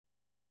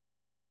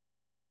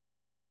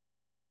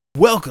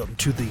Welcome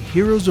to the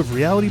Heroes of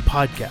Reality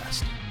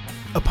podcast,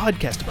 a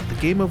podcast about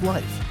the game of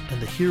life and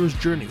the hero's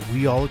journey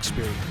we all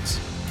experience.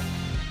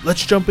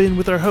 Let's jump in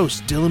with our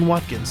host, Dylan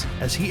Watkins,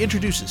 as he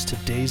introduces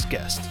today's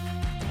guest.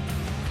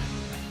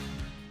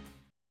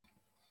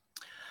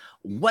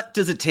 What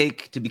does it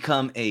take to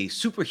become a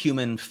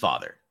superhuman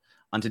father?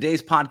 On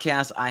today's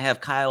podcast, I have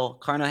Kyle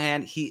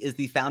Carnahan. He is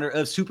the founder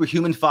of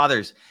Superhuman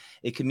Fathers,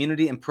 a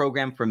community and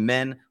program for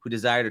men who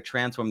desire to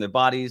transform their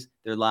bodies,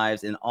 their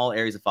lives, in all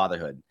areas of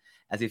fatherhood.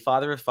 As a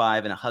father of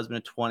 5 and a husband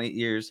of 20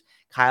 years,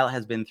 Kyle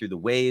has been through the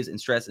waves and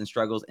stress and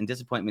struggles and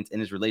disappointments in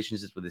his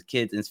relationships with his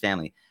kids and his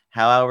family.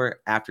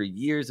 However, after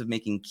years of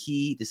making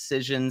key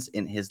decisions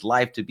in his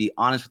life to be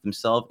honest with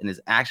himself and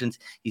his actions,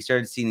 he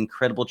started seeing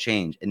incredible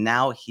change. And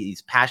now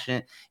he's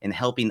passionate in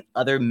helping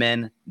other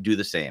men do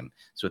the same.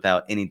 So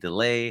without any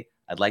delay,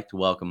 I'd like to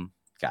welcome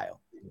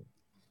Kyle.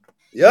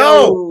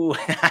 Yo!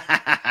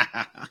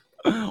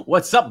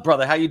 What's up,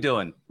 brother? How you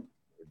doing?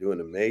 We're doing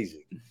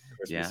amazing.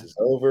 Christmas Yeah. is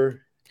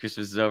over.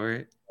 Christmas is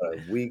over.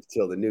 A week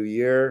till the new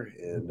year,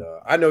 and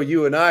I know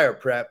you and I are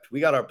prepped.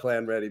 We got our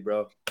plan ready,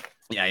 bro.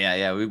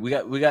 Yeah.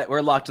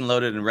 We're locked and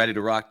loaded and ready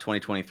to rock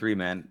 2023,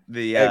 man.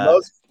 Hey,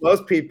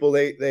 most people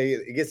it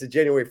gets to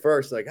January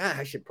 1st, like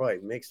I should probably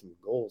make some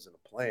goals and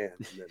a plan.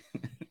 And then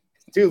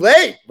it's too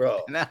late, bro.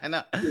 I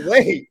know. Too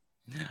late.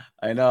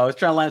 I know. I was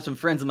trying to line up some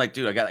friends. I'm like,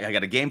 dude, I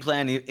got a game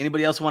plan.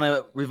 Anybody else want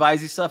to revise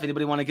these stuff?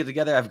 Anybody want to get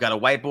together? I've got a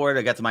whiteboard.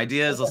 I got some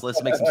ideas.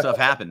 Let's make some stuff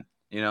happen.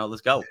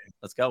 Let's go.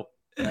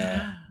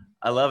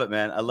 I love it,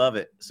 man. I love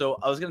it. So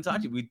I was going to talk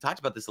to you. We talked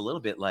about this a little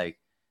bit, like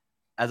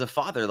as a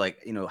father,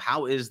 like,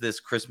 how is this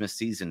Christmas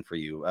season for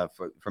you?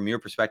 From your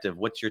perspective,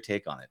 what's your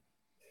take on it?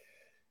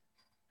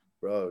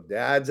 Bro,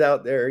 dads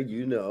out there,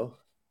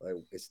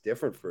 like it's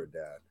different for a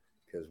dad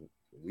because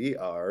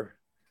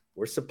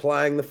we're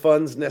supplying the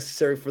funds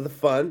necessary for the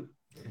fun.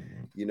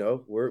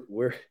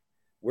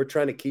 We're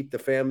trying to keep the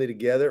family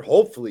together.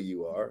 Hopefully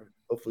you are.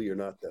 Hopefully you're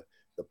not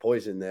the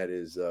poison that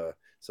is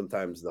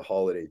sometimes the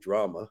holiday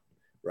drama.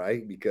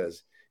 Right,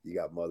 because you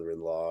got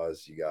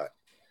mother-in-laws, you got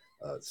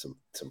some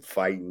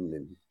fighting,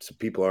 and some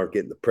people aren't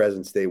getting the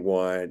presents they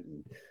want,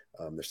 and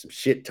there's some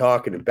shit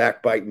talking and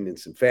backbiting in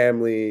some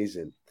families,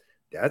 and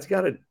dad's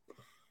got to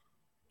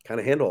kind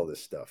of handle all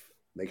this stuff.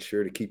 Make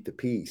sure to keep the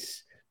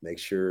peace, make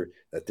sure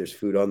that there's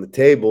food on the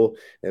table,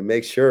 and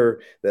make sure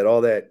that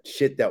all that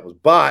shit that was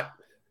bought,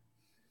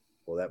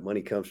 well, that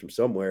money comes from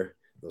somewhere.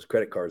 Those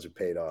credit cards are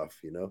paid off,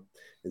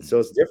 and so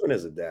it's different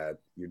as a dad.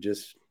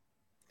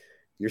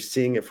 You're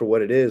seeing it for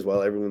what it is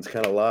while everyone's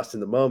kind of lost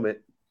in the moment.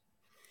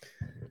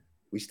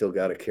 We still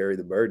got to carry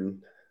the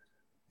burden,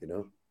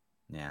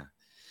 Yeah.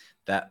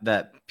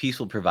 That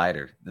peaceful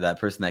provider, that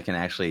person that can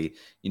actually,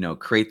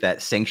 create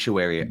that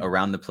sanctuary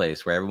around the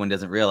place where everyone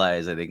doesn't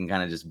realize that they can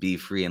kind of just be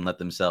free and let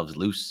themselves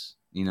loose,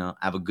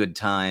 have a good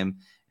time.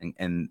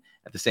 And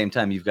at the same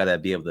time, you've got to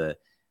be able to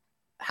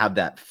have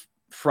that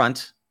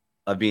front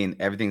of being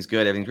everything's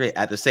good, everything's great.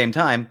 At the same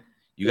time,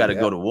 you got to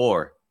go to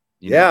war,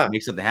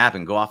 make something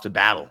happen, go off to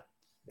battle.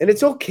 And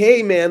it's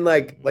okay, man.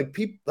 Like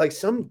people, like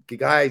some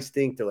guys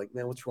think they're like,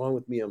 man, what's wrong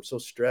with me? I'm so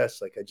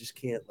stressed. Like, I just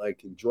can't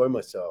enjoy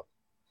myself,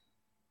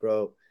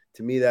 bro.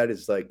 To me, that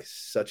is like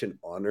such an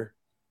honor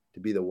to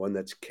be the one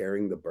that's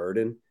carrying the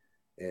burden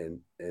and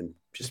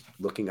just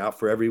looking out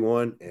for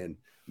everyone. And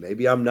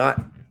maybe I'm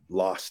not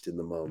lost in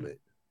the moment.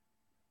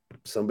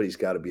 Somebody's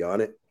got to be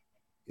on it,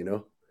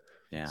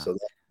 Yeah. So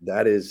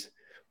that is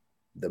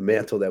the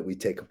mantle that we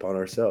take upon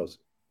ourselves.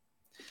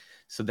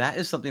 So that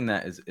is something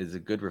that is a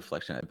good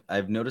reflection.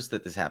 I've noticed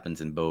that this happens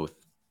in both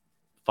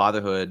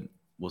fatherhood,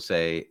 we'll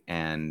say,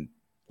 and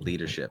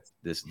leadership.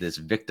 This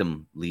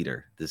victim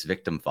leader, this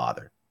victim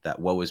father, that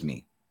woe is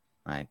me,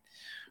 right?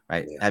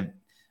 Yeah.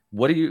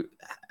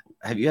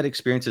 Have you had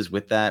experiences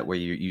with that where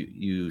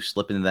you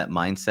slip into that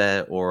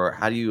mindset, or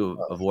how do you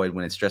avoid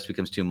when stress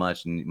becomes too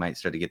much and you might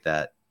start to get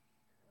that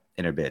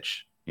inner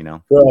bitch,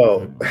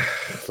 Bro,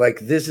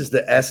 this is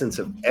the essence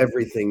of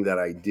everything that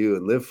I do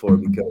and live for,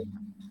 because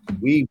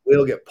we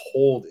will get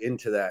pulled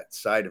into that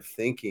side of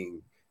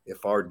thinking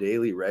if our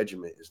daily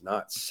regimen is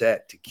not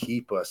set to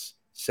keep us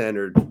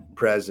centered,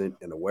 present,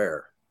 and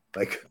aware.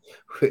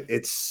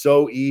 It's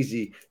so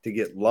easy to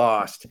get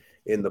lost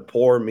in the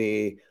poor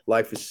me.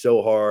 Life is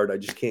so hard. I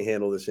just can't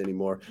handle this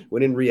anymore.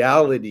 When in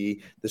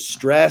reality, the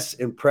stress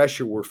and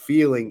pressure we're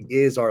feeling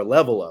is our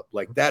level up.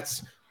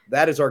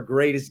 That is our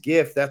greatest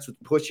gift. That's what's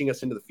pushing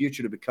us into the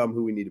future to become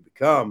who we need to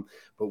become.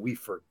 But we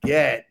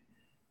forget.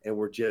 And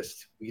we get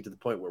to the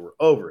point where we're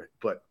over it.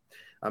 But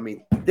I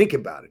mean, think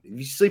about it. If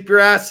you sleep your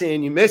ass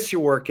in, you miss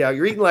your workout,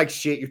 you're eating like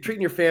shit, you're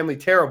treating your family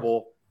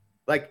terrible.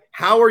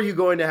 How are you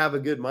going to have a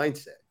good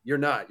mindset? You're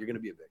not. You're going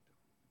to be a victim,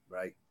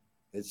 right?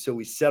 And so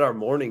we set our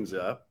mornings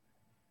up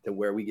to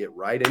where we get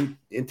right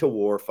into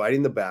war,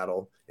 fighting the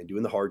battle and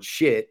doing the hard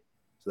shit,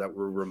 so that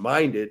we're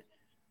reminded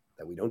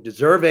that we don't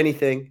deserve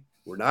anything.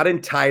 We're not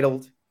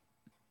entitled.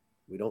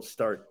 We don't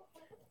start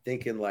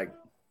thinking like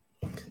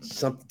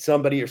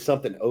somebody or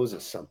something owes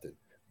us something,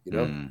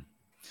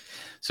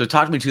 So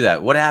talk to me to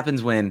that. What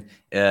happens when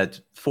at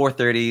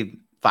 4:30,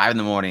 5 in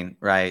the morning,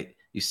 right?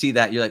 you see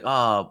that, you're like,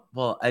 oh,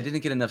 well, I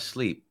didn't get enough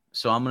sleep.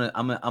 So I want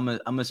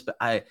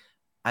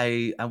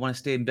to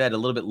stay in bed a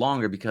little bit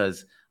longer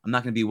because I'm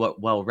not going to be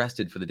well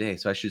rested for the day.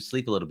 So I should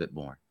sleep a little bit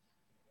more.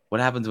 What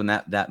happens when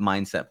that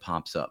mindset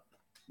pops up?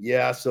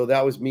 Yeah. So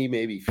that was me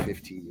maybe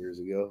 15 years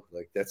ago.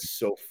 Like that's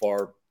so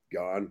far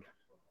gone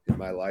in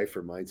my life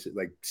or mindset,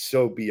 like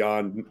so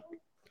beyond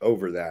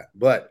over that.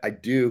 But I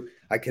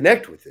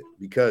connect with it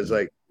because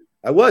like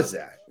I was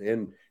that.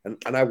 And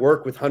I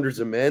work with hundreds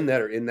of men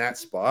that are in that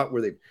spot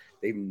where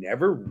they've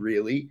never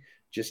really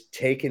just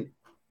taken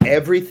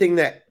everything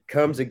that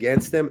comes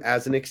against them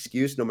as an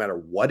excuse, no matter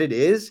what it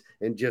is,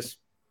 and just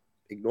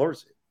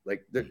ignores it.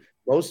 Like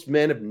most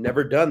men have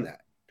never done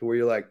that to where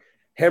you're like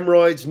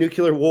hemorrhoids,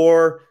 nuclear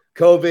war,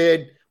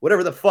 COVID,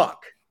 whatever the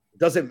fuck,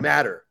 doesn't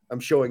matter. I'm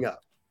showing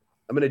up.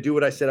 I'm going to do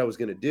what I said I was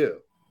going to do.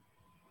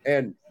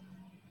 And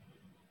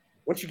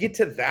once you get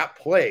to that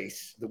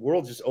place, the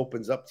world just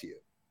opens up to you.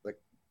 Like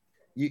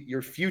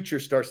your future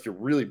starts to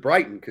really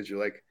brighten because you're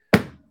like,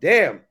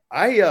 damn,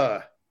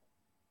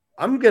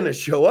 I'm going to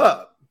show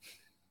up.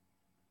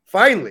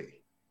 Finally,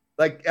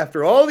 like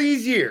after all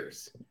these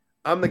years,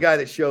 I'm the guy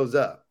that shows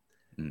up.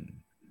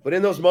 But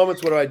in those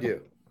moments, what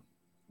do?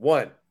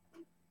 One,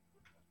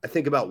 I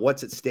think about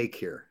what's at stake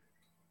here.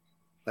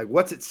 Like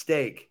what's at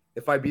stake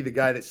if I be the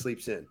guy that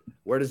sleeps in?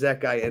 Where does that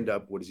guy end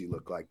up? What does he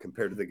look like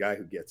compared to the guy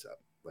who gets up?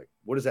 Like,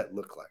 what does that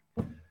look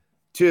like?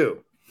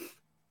 Two,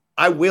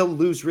 I will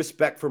lose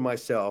respect for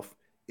myself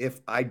if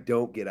I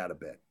don't get out of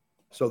bed.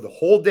 So the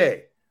whole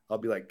day, I'll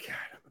be like, God,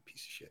 I'm a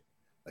piece of shit.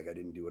 Like I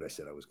didn't do what I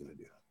said I was going to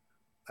do.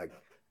 Like,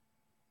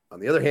 on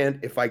the other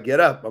hand, if I get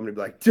up, I'm going to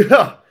be like,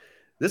 duh,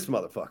 this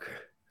motherfucker.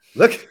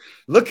 Look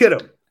at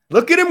him.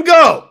 Look at him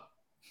go.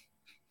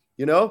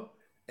 You know?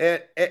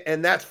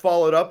 And that's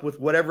followed up with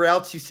whatever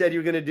else you said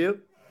you're going to do.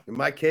 In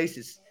my case,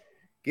 it's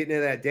getting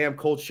in that damn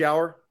cold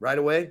shower right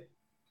away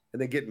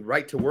and then getting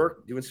right to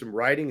work, doing some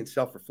writing and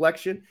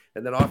self-reflection,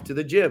 and then off to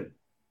the gym.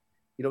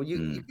 You know,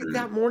 you get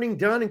that morning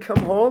done and come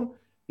home.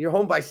 You're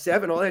home by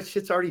 7. All that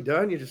shit's already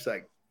done. You're just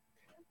like,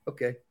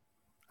 okay,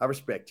 I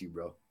respect you,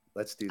 bro.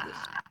 Let's do this.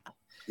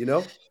 You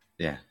know?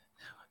 Yeah.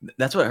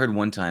 That's what I heard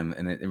one time,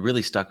 and it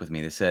really stuck with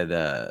me. They said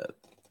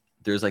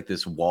there's like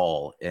this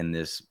wall in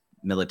this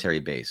military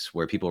base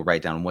where people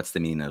write down what's the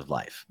meaning of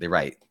life. They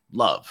write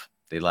love.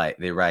 They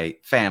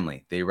write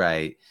family. They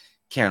write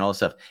care and all this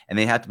stuff. And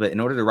they have to, but in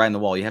order to write on the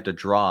wall, you have to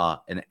draw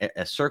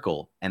a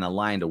circle and a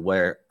line to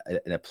where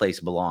a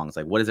place belongs.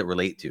 Like, what does it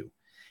relate to?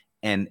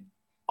 And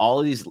all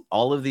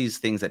of these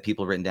things that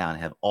people have written down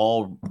have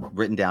all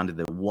written down to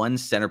the one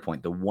center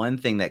point, the one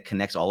thing that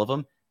connects all of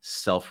them: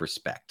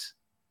 self-respect.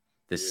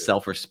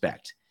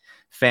 Self-respect.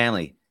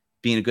 Family,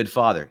 being a good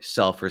father,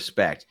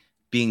 self-respect.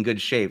 Being in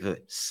good shape,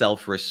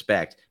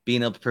 self-respect.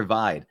 Being able to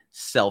provide,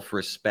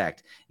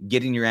 self-respect.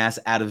 Getting your ass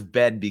out of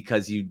bed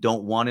because you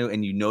don't want to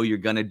and you know you're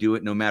going to do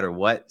it no matter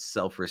what,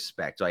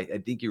 self-respect. So I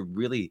think you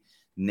really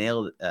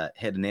hit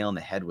a nail on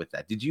the head with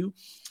that.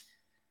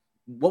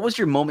 What was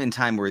your moment in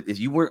time where if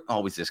you weren't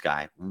always this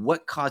guy,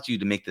 what caused you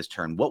to make this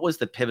turn? What was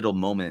the pivotal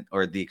moment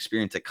or the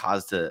experience that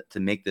caused to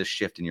make this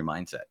shift in your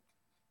mindset?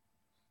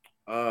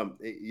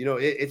 You know,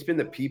 it's been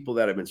the people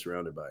that I've been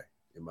surrounded by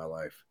in my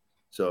life.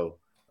 So,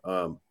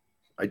 I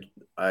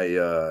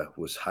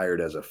was hired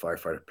as a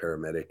firefighter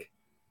paramedic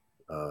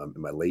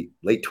in my late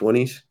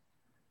 20s,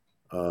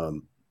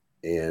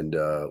 and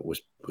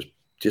was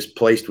just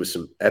placed with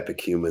some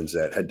epic humans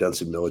that had done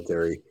some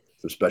military,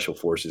 some special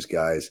forces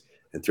guys,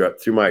 and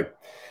through my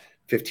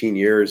 15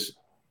 years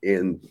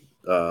in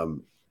the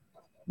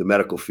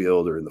medical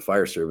field or in the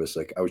fire service,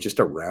 like I was just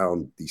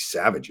around these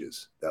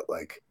savages that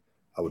like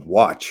I would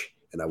watch,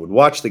 and I would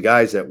watch the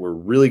guys that were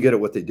really good at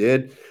what they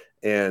did,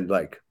 and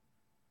like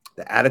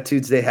the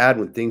attitudes they had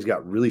when things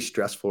got really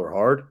stressful or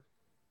hard.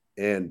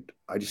 And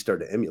I just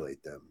started to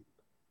emulate them.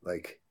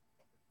 Like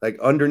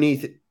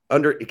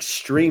under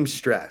extreme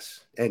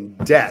stress and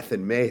death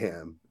and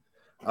mayhem,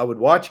 I would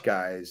watch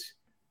guys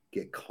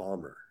get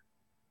calmer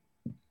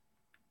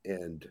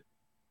and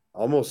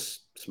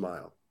almost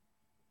smile.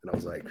 And I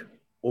was like,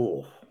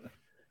 oh,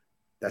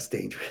 that's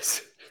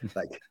dangerous.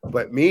 Like,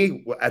 but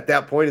me at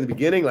that point in the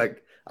beginning,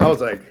 like I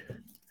was like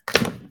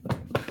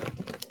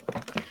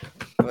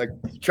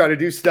trying to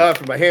do stuff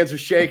and my hands are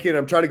shaking.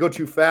 I'm trying to go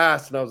too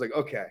fast. And I was like,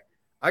 okay,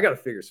 I got to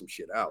figure some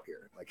shit out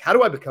here. Like, how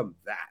do I become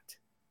that?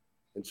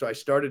 And so I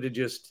started to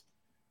just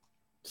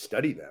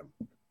study them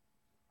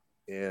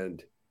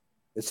and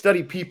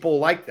study people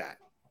like that.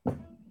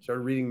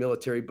 Started reading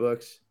military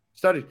books,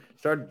 started,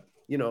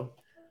 you know,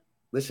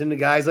 listening to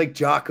guys like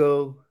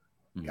Jocko,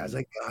 guys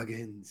like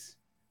Goggins,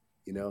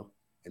 you know,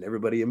 and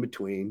everybody in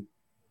between,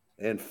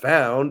 and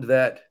found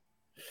that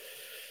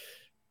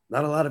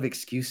not a lot of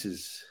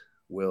excuses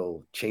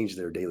will change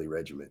their daily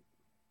regimen,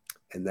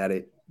 and that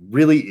it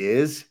really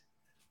is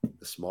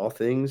the small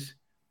things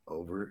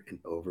over and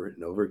over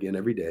and over again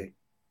every day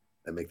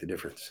that make the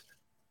difference.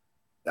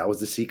 That was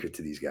the secret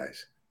to these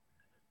guys.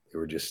 They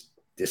were just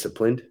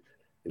disciplined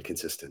and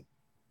consistent.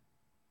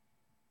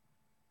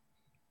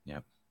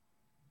 Yep.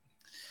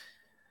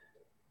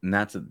 And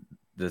that's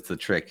the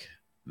trick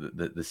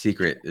The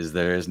secret is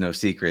there is no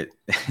secret.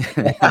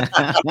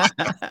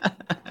 I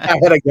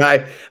had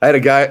a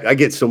guy. I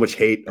get so much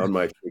hate on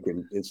my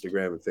freaking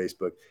Instagram and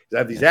Facebook. I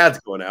have these ads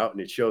going out,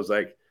 and it shows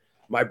like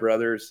my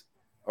brothers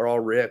are all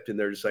ripped, and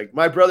they're just like,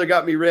 my brother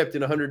got me ripped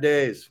in 100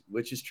 days,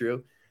 which is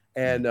true.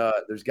 And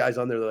there's guys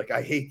on there that are like,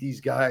 I hate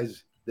these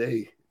guys.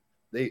 They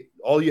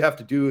all you have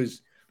to do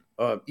is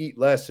eat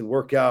less and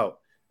work out.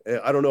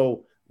 And I don't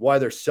know why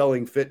they're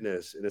selling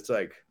fitness. And it's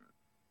like,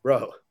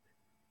 bro,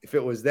 if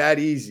it was that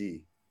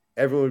easy,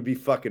 everyone would be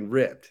fucking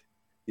ripped.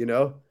 You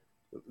know,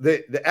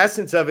 the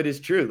essence of it is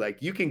true.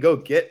 Like, you can go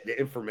get the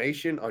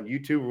information on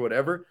YouTube or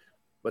whatever,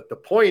 but the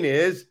point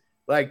is,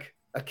 like,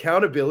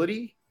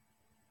 accountability,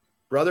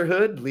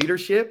 brotherhood,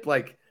 leadership,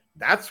 like,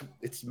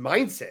 it's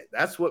mindset.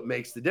 That's what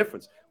makes the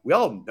difference. We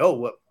all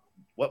know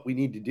what we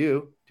need to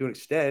do to an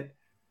extent.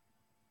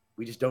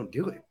 We just don't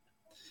do it.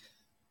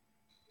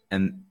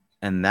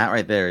 And that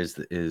right there is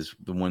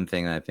the one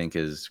thing that I think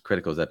is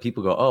critical, is that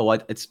people go, oh,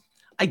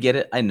 I get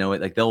it. I know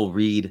it. Like, they'll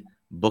read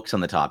books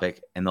on the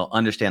topic and they'll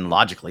understand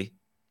logically,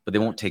 but they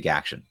won't take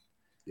action.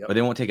 Yep. But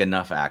they won't take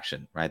enough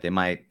action, right? They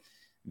might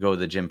go to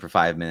the gym for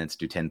 5 minutes,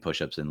 do 10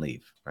 push-ups and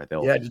leave, right?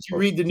 Did you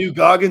read the new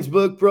Goggins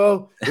book,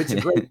 bro? It's a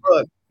great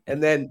book.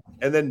 And then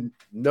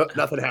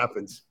nothing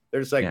happens.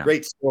 There's like,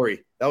 great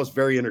story. That was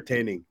very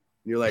entertaining. And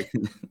you're like,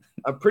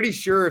 I'm pretty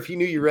sure if he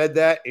knew you read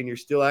that and you're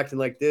still acting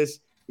like this,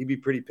 he'd be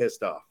pretty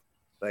pissed off.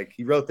 Like,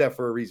 he wrote that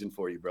for a reason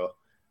for you, bro.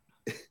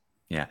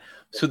 Yeah.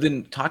 So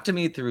then talk to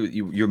me through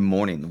your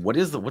morning.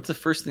 What's the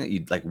first thing that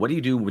you like? What do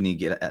you do when you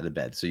get out of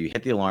bed? So you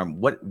hit the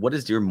alarm. What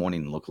does your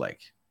morning look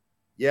like?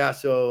 Yeah.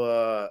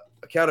 So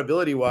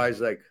accountability wise,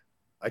 like,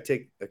 I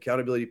take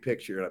accountability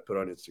picture and I put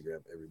on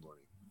Instagram every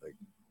morning. Like,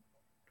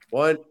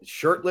 one,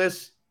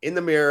 shirtless in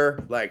the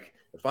mirror. Like,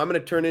 if I'm going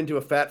to turn into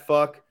a fat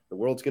fuck, the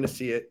world's going to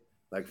see it.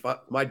 Like, if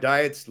my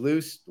diet's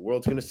loose, the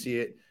world's going to see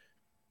it.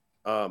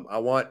 I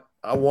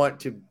want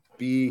to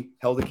be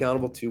held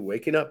accountable to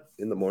waking up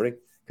in the morning,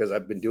 because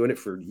I've been doing it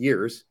for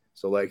years.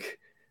 So, like,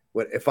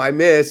 if I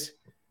miss,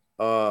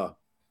 my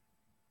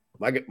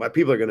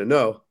people are going to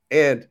know.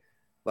 And,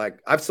 like,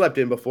 I've slept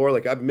in before.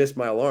 Like, I've missed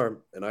my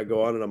alarm and I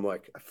go on and I'm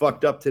like, I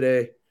fucked up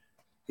today.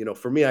 You know,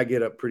 for me, I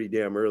get up pretty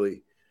damn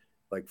early.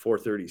 Like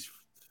 4:30's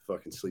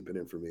fucking sleeping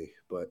in for me.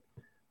 But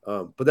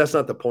that's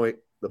not the point.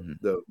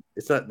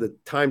 It's not, the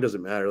time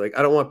doesn't matter. Like,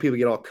 I don't want people to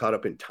get all caught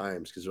up in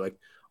times, because they're like,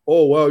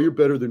 oh, wow, you're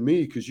better than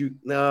me because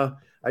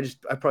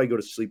I probably go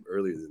to sleep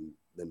earlier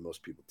than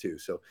most people too.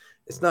 So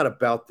it's not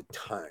about the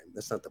time.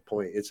 That's not the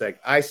point. It's like,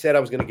 I said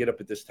I was going to get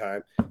up at this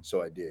time,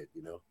 so I did,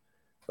 you know.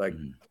 Like,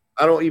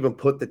 I don't even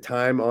put the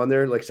time on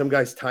there. Like, some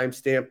guys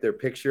timestamp their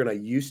picture, and I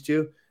used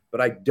to,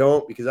 but I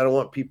don't, because I don't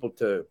want people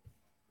to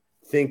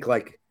think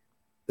like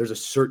there's a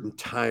certain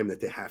time that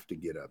they have to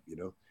get up, you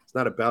know. It's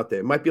not about that.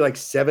 It might be like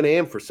 7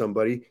 a.m. for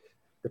somebody,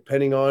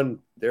 depending on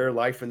their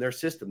life and their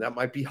system. That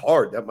might be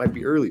hard. That might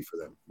be early for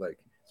them. Like,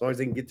 as long as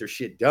they can get their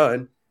shit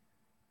done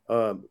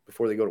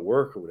before they go to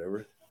work or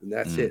whatever, and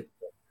that's it.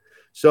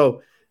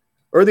 So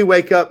early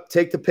wake up,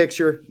 take the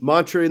picture,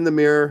 mantra in the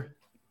mirror.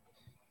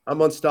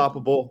 I'm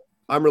unstoppable.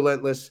 I'm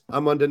relentless.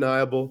 I'm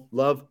undeniable.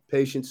 Love,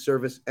 patience,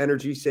 service,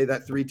 energy. Say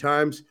that 3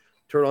 times.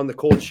 Turn on the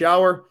cold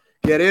shower.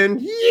 Get in.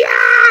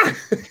 Yeah.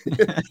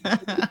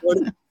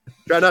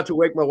 Try not to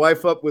wake my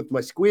wife up with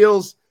my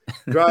squeals.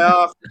 Dry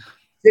off.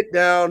 Sit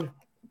down.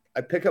 I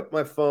pick up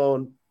my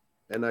phone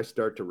and I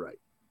start to write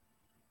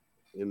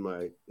in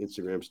my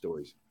Instagram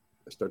stories.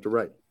 I start to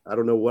write. I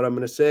don't know what I'm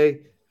going to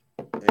say.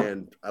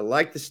 And I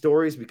like the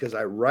stories because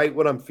I write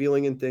what I'm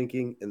feeling and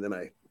thinking, and then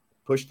I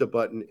push the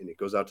button and it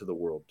goes out to the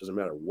world. Doesn't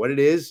matter what it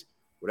is.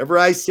 Whatever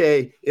I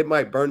say, it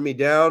might burn me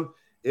down.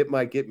 It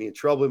might get me in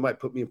trouble. It might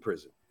put me in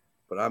prison.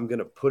 But I'm going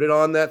to put it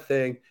on that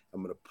thing.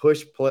 I'm going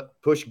to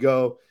push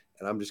go,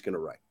 and I'm just going to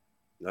write.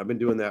 And I've been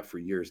doing that for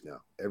years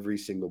now, every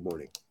single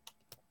morning.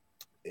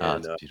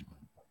 And,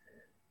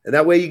 and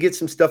that way you get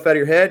some stuff out of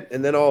your head,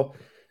 and then I'll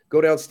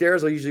go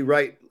downstairs. I'll usually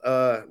write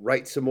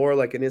some more,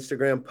 like an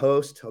Instagram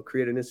post. I'll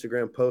create an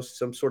Instagram post,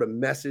 some sort of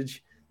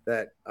message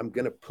that I'm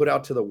going to put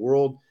out to the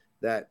world,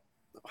 that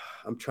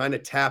I'm trying to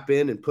tap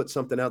in and put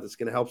something out that's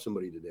going to help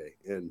somebody today.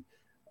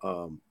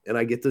 And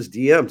I get those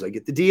DMs. I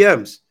get the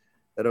DMs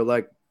that are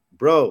like,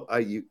 bro,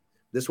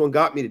 this one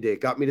got me today. It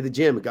got me to the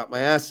gym. It got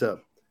my ass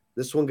up.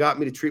 This one got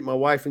me to treat my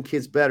wife and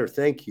kids better.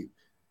 Thank you.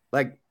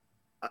 Like,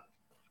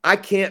 I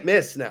can't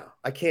miss now.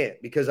 I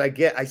can't, because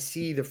I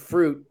see the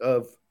fruit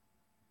of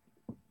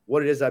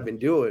what it is I've been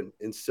doing.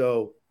 And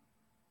so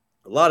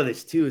a lot of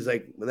this too is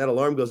like, when that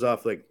alarm goes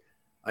off, like,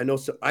 I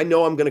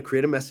know I'm going to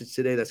create a message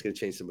today that's going to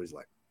change somebody's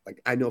life. Like,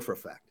 I know for a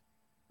fact.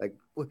 Like,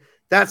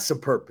 that's some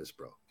purpose,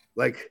 bro.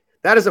 Like,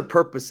 that is a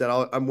purpose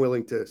that I'm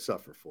willing to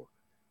suffer for.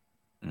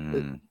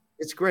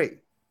 It's great.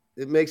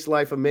 It makes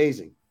life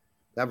amazing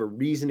to have a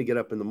reason to get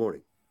up in the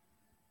morning,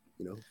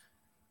 you know?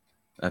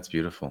 That's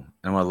beautiful.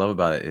 And what I love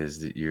about it is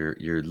that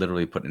you're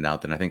literally putting it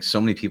out there. And I think so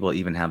many people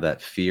even have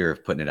that fear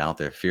of putting it out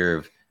there, fear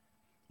of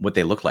what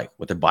they look like,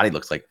 what their body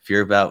looks like,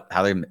 fear about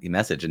how they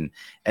message. And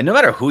no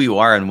matter who you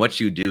are and what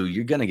you do,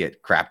 you're going to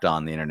get crapped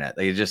on the internet.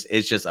 Like,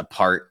 it's just a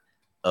part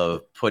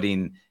of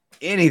putting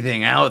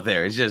anything out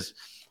there. It's just,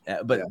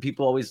 but Yeah.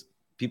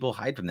 people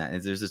hide from that.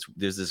 And there's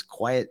this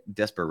quiet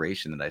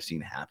desperation that I've seen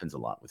happens a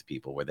lot with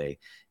people where they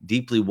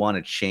deeply want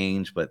to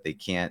change, but they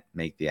can't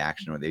make the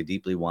action, or they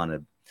deeply want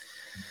to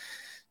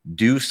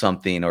do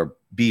something or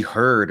be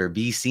heard or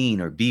be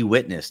seen or be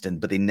witnessed,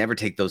 but they never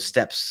take those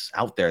steps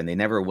out there, and they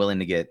never are willing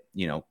to get,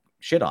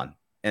 shit on.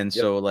 And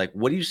so like,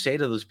 what do you say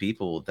to those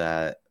people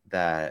that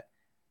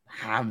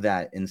have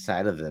that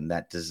inside of them,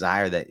 that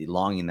desire, that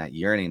longing, that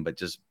yearning, but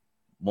just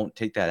won't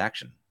take that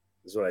action?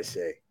 This is what I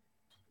say.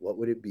 What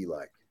would it be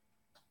like?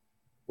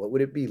 What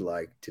would it be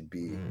like to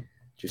be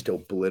just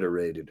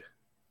obliterated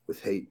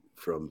with hate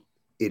from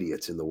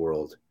idiots in the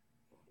world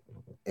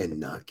and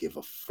not give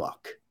a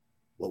fuck?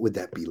 What would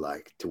that be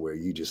like, to where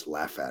you just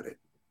laugh at it?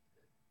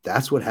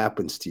 That's what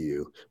happens to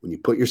you when you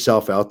put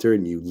yourself out there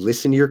and you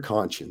listen to your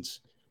conscience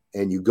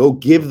and you go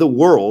give the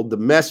world the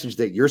message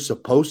that you're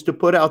supposed to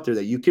put out there,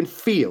 that you can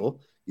feel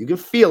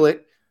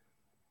it,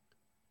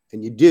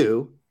 and you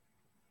do,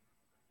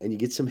 and you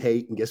get some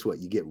hate, and guess what?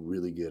 You get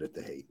really good at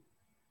the hate.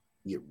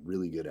 You get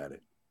really good at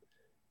it.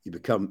 You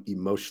become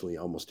emotionally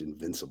almost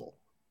invincible.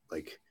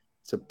 Like,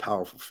 it's a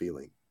powerful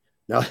feeling.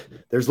 Now,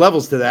 there's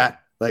levels to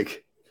that.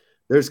 Like,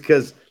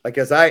 because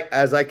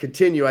as I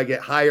continue, I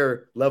get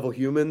higher level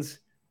humans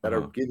that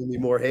are giving me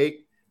more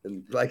hate.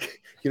 And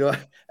like,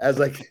 as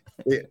like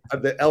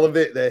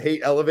the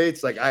hate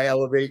elevates, like I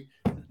elevate,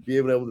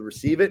 being able to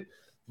receive it.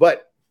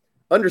 But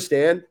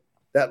understand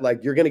that,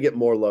 like, you're going to get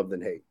more love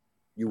than hate.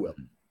 You will.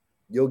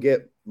 You'll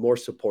get more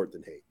support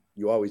than hate.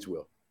 You always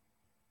will.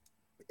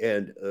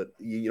 And,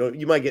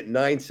 you might get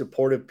 9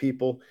 supportive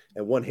people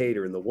and 1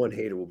 hater, and the 1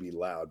 hater will be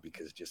loud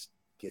because it just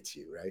gets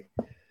you, right?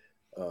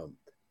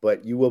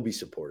 But you will be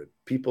supported.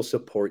 People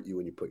support you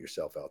when you put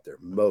yourself out there.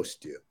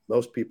 Most do.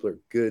 Most people are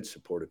good,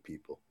 supportive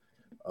people.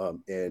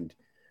 And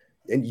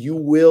you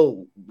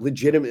will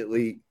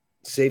legitimately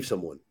save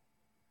someone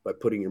by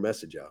putting your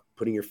message out,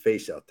 putting your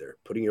face out there,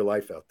 putting your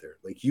life out there.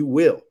 Like, you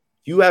will.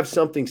 You have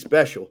something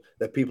special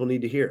that people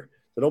need to hear.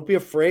 So don't be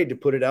afraid to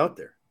put it out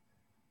there.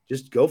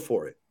 Just go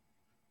for it.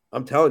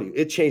 I'm telling you,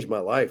 it changed my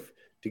life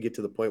to get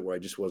to the point where I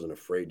just wasn't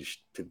afraid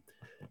to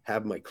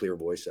have my clear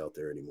voice out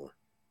there anymore.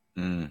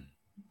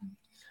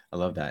 I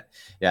love that.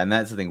 Yeah. And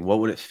that's the thing. What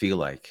would it feel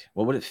like?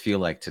 What would it feel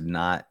like to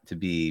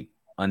be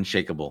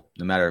unshakable,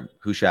 no matter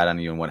who shot on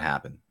you and what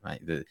happened?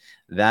 Right.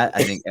 That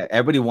I think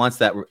everybody wants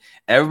that.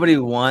 Everybody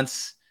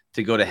wants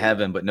to go to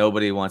heaven, but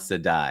nobody wants to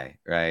die.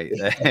 Right.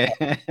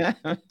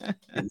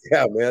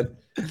 Yeah, man.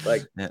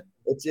 Like,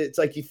 it's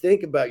like, you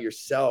think about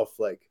yourself,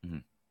 like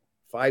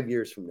 5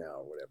 years from now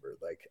or whatever.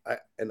 Like,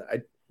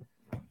 I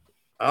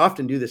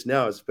often do this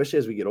now, especially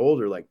as we get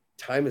older. Like,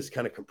 time is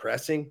kind of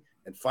compressing,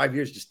 and 5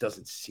 years just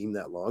doesn't seem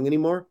that long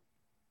anymore.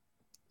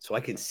 So I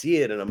can see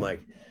it, and I'm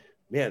like,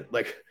 man,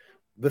 like,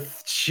 the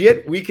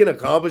shit we can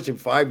accomplish in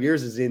 5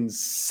 years is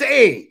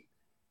insane.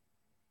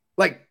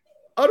 Like,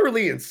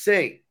 utterly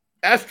insane,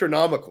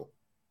 astronomical.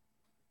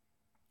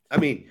 I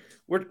mean,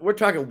 we're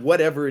talking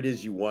whatever it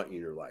is you want in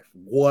your life,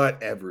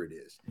 whatever it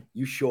is.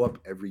 You show up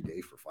every day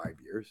for 5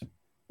 years.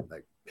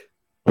 Like,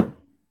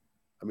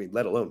 I mean,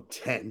 let alone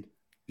 10.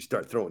 You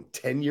start throwing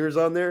 10 years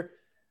on there,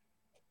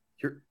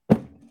 you're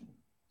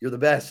the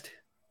best.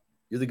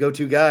 You're the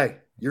go-to guy.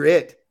 You're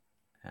it.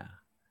 Yeah.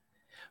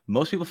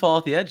 Most people fall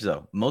off the edge,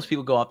 though. Most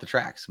people go off the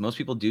tracks. Most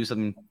people do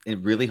something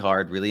really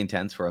hard, really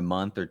intense for a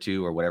month or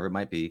 2 or whatever it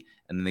might be,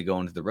 and then they go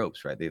into the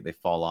ropes, right? They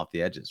fall off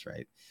the edges,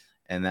 right?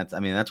 And that's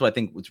what I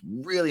think it's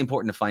really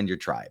important to find your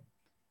tribe,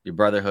 your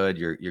brotherhood,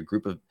 your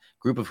group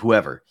of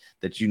whoever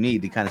that you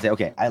need to kind of say,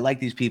 okay, I like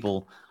these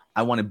people.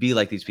 I want to be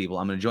like these people.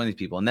 I'm going to join these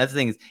people. And that's the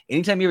thing, is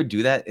anytime you ever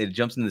do that, it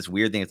jumps into this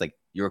weird thing. It's like,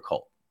 you're a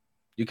cult.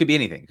 You could be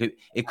anything.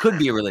 It could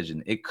be a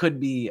religion. It could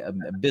be a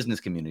business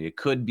community. It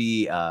could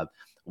be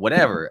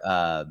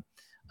whatever,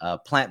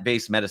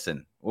 plant-based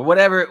medicine, or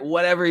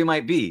whatever you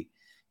might be.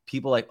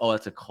 People like, oh,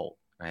 that's a cult,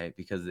 right?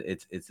 Because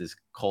it's this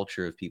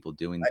culture of people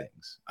doing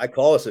things. I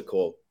call us a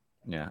cult.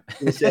 Yeah.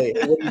 They say,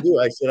 hey, what do you do?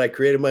 I said, I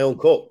created my own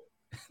cult.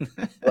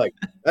 Like,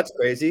 that's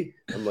crazy.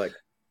 I'm like,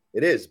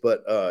 it is,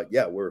 but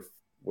yeah, we're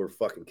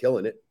fucking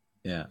killing it.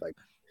 Yeah. Like,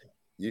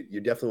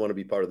 you definitely want to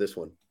be part of this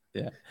one.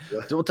 Yeah.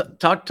 So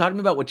talk to me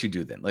about what you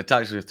do then. Like,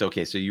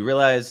 okay, so you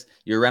realize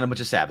you're around a bunch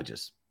of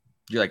savages.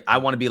 You're like, I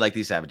want to be like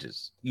these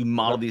savages. You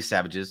model these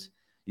savages.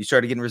 You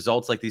started getting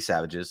results like these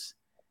savages,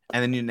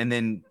 and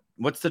then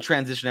what's the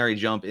transitionary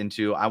jump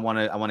into? I want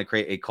to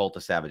create a cult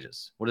of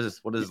savages. What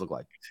does this look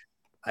like?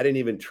 I didn't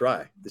even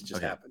try. This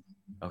just happened.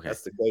 Okay.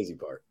 That's the crazy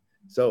part.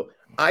 So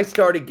I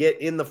started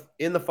getting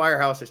in the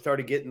firehouse. I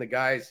started getting the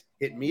guys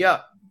hitting me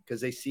up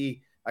because they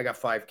see I got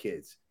 5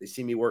 kids. They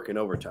see me working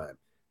overtime.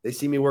 They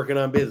see me working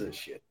on business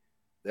shit.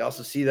 They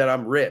also see that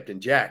I'm ripped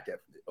and jacked at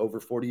over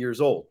 40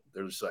 years old.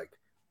 They're just like,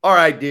 all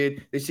right,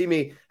 dude. They see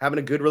me having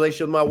a good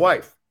relationship with my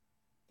wife,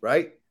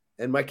 right?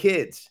 And my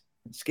kids,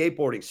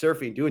 skateboarding,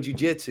 surfing, doing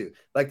jujitsu.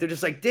 Like, they're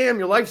just like, damn,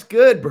 your life's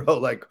good, bro.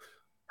 Like,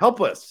 help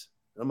us.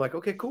 And I'm like,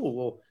 okay, cool.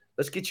 Well,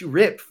 let's get you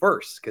ripped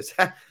first. Because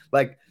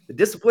like, the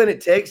discipline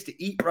it takes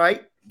to eat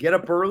right, get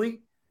up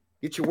early,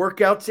 get your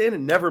workouts in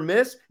and never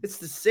miss. It's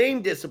the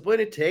same discipline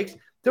it takes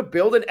to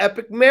build an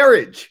epic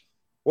marriage,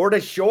 or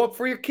to show up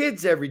for your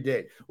kids every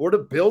day, or to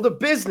build a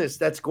business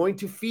that's going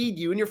to feed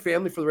you and your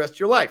family for the rest of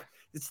your life.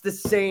 It's the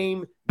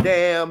same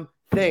damn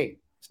thing.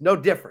 It's no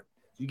different.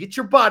 You get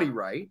your body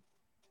right,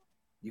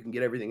 you can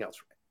get everything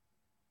else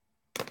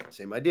right.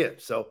 Same idea.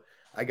 So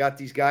I got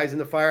these guys in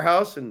the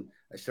firehouse, and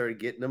I started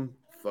getting them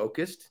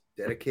focused,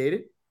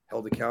 dedicated,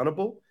 held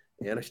accountable,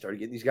 and I started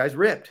getting these guys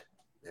ripped.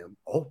 And,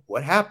 oh,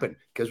 what happened?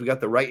 Because we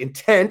got the right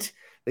intent,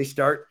 they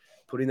start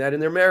putting that in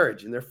their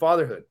marriage, in their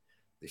fatherhood.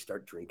 They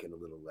start drinking a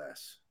little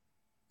less.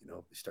 They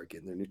start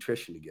getting their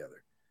nutrition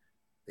together.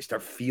 They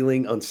start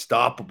feeling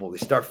unstoppable. They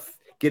start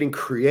getting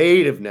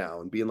creative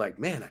now and being like,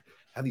 man, I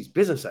have these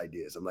business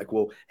ideas. I'm like,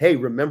 well, hey,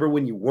 remember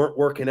when you weren't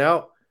working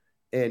out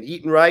and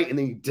eating right, and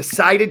then you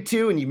decided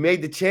to, and you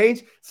made the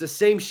change? It's the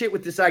same shit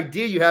with this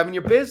idea you have in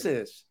your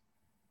business.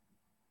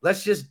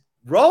 Let's just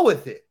roll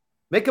with it.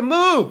 Make a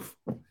move.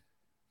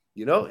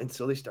 And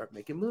so they start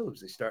making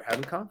moves. They start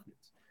having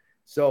confidence.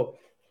 So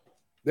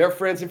their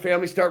friends and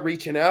family start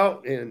reaching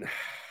out, and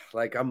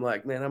I'm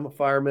like, man, I'm a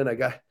fireman.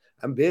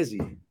 I'm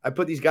busy. I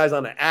put these guys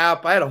on an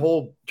app. I had a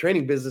whole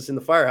training business in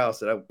the firehouse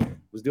that I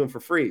was doing for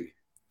free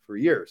for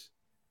years,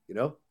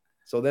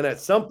 So then at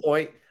some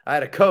point I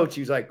had a coach.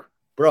 He was like,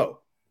 bro,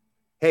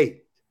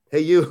 hey,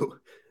 you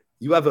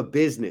have a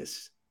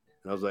business.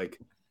 And I was like,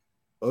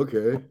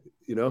 okay,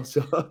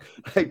 so he's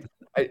like,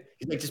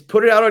 just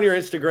put it out on your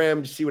Instagram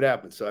and just see what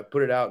happens. So I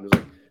put it out, and it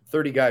was like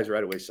 30 guys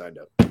right away signed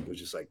up. It was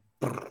just like,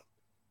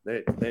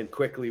 then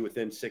quickly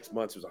within 6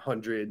 months, it was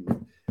 100.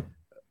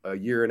 A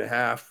year and a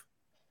half,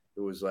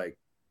 it was like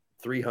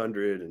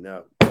 300, and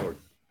now we're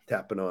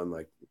tapping on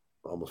like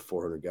almost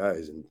 400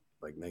 guys in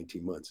like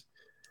 19 months.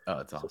 Oh,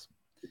 that's awesome. So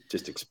it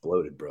just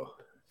exploded, bro.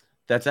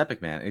 That's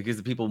epic, man. Because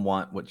the people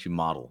want what you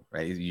model,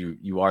 right?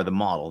 You are the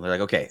model. They're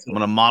like, okay, I'm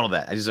gonna model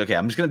that. I'm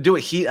just gonna do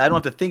it. I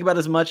don't have to think about it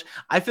as much.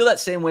 I feel that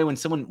same way when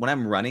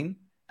I'm running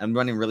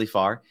really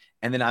far,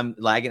 and then I'm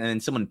lagging, and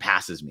then someone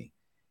passes me.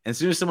 And as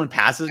soon as someone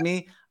passes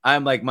me,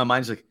 I'm like, my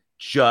mind's like,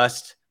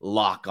 just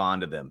lock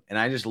onto them. And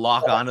I just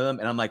lock onto them,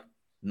 and I'm like,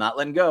 not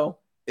letting go.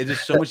 It's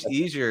just so much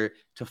easier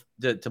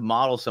to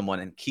model someone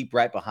and keep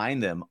right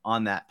behind them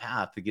on that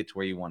path to get to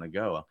where you want to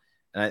go.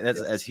 And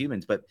that's as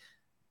humans, but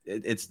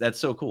that's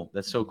so cool.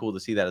 That's so cool to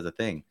see that as a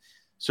thing.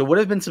 So what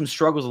have been some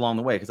struggles along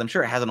the way? Because I'm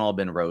sure it hasn't all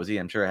been rosy.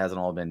 I'm sure it hasn't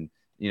all been,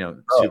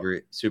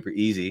 super, super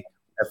easy.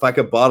 If I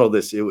could bottle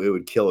this, it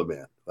would kill a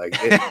man. Like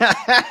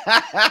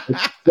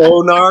it's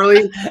so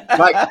gnarly.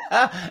 Like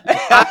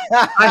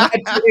I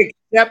had to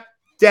accept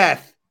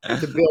death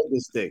to build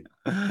this thing.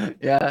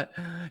 Yeah.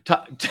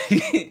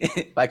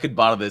 If I could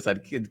bottle this,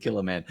 I'd kill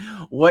a man.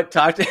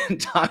 Talk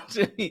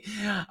to me.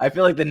 I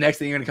feel like the next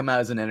thing you're gonna come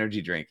out is an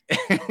energy drink.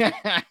 Hey,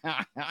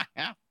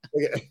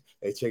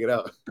 check it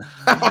out.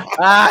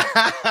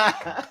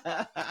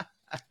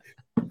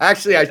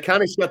 Actually, I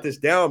kind of shut this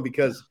down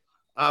because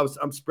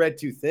I'm spread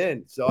too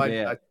thin. So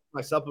I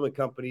my supplement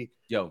company.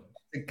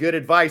 Good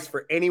advice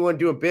for anyone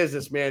doing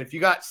business, man. If you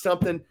got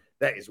something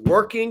that is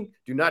working,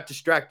 do not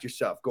distract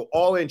yourself. Go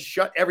all in,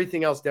 shut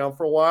everything else down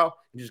for a while,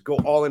 and just go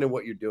all in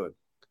what you're doing,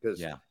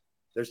 because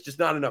there's just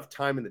not enough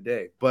time in the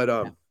day.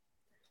 But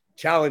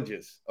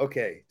challenges.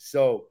 Okay,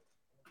 so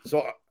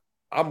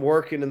I'm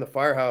working in the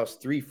firehouse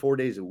 3-4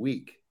 days a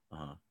week,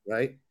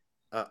 right?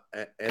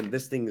 And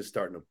this thing is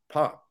starting to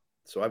pop.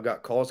 So I've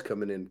got calls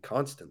coming in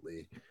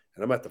constantly,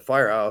 and I'm at the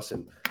firehouse,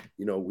 and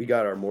we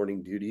got our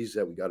morning duties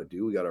that we got to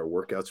do. We got our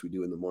workouts we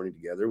do in the morning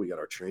together. We got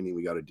our training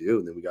we got to do,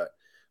 and then we got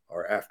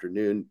our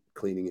afternoon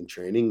cleaning and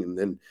training, and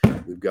then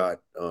we've got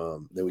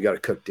we got to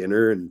cook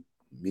dinner and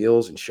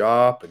meals and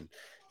shop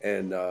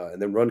and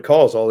then run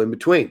calls all in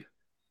between.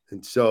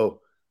 And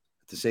so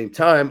at the same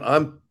time,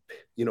 I'm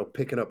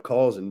picking up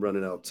calls and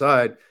running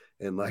outside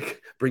and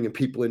like bringing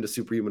people into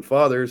Superhuman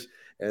Fathers.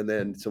 And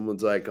then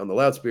someone's like on the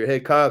loudspeaker, hey,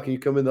 Kyle, can you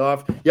come in the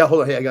office? Yeah,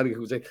 hold on. Hey, I got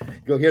to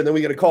go here. And then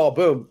we get a call.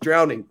 Boom,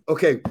 drowning.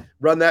 Okay,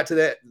 run that to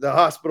the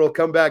hospital.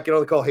 Come back, get on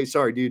the call. Hey,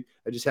 sorry, dude.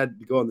 I just had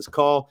to go on this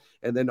call.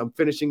 And then I'm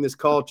finishing this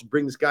call to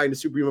bring this guy into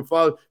Superhuman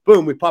Father.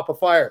 Boom, we pop a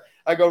fire.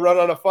 I go run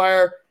on a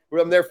fire.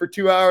 I'm there for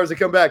 2 hours. I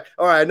come back.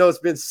 All right, I know it's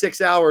been 6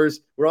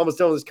 hours. We're almost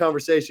done with this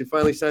conversation.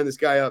 Finally sign this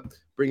guy up,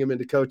 bring him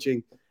into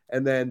coaching.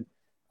 And then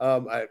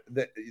by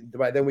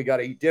then we got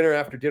to eat dinner.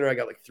 After dinner, I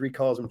got like 3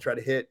 calls I'm trying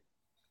to hit.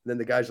 And then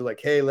the guys are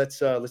like, hey,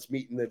 let's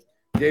meet in the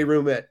day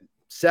room at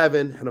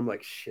 7. And I'm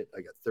like, shit,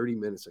 I got 30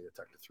 minutes. I got to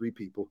talk to 3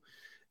 people.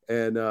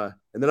 And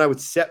then I would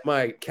set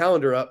my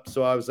calendar up.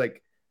 So I was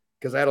like,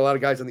 because I had a lot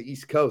of guys on the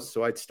East Coast.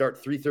 So I'd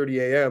start 3:30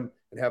 a.m.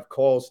 and have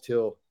calls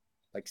till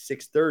like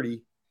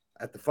 6:30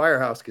 at the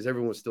firehouse because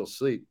everyone was still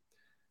asleep.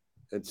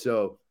 And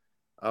so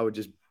I would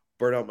just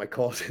burn out my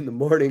calls in the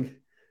morning.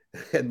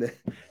 And then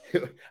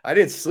I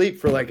didn't sleep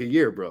for like a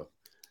year, bro.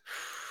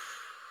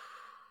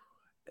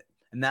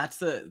 And that's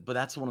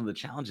one of the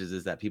challenges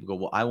is that people go,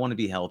 well, I want to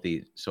be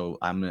healthy, so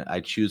I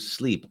choose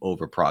sleep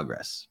over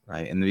progress,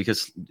 right? And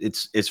because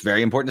it's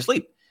very important to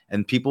sleep,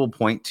 and people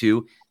point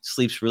to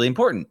sleep's really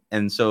important,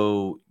 and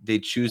so they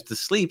choose to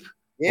sleep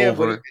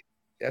over. But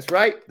That's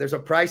right. There's a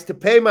price to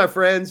pay, my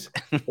friends.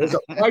 There's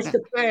a price to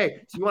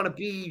pay. So you want to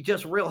be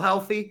just real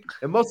healthy?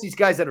 And most of these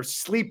guys that are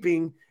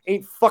sleeping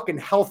ain't fucking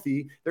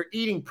healthy. They're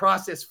eating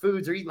processed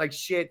foods. They're eating like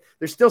shit.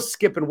 They're still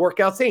skipping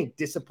workouts. They ain't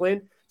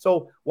disciplined.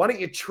 So why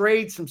don't you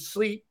trade some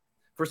sleep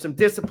for some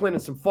discipline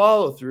and some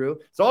follow through?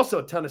 There's also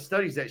a ton of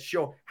studies that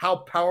show how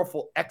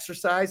powerful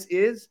exercise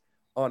is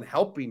on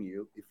helping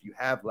you if you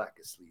have lack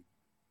of sleep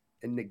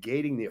and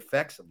negating the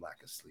effects of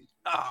lack of sleep.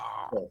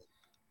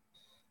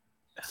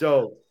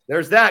 So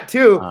there's that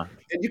too.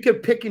 And you can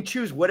pick and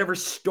choose whatever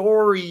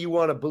story you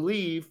want to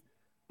believe.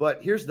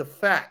 But here's the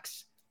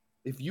facts.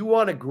 If you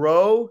want to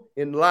grow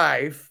in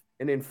life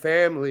and in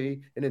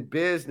family and in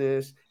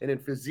business and in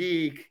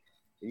physique,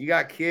 and you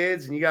got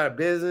kids and you got a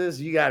business,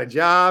 you got a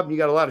job, you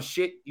got a lot of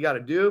shit you got to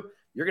do,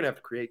 you're going to have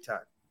to create time.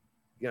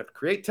 You're going to have to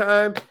create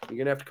time. You're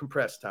going to have to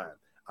compress time.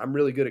 I'm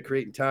really good at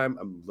creating time.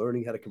 I'm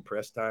learning how to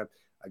compress time.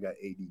 I got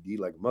ADD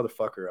like a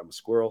motherfucker. I'm a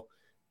squirrel.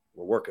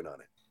 We're working on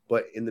it.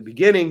 But in the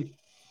beginning,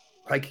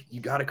 like, you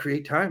got to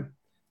create time.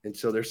 And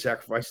so there's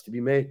sacrifices to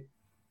be made.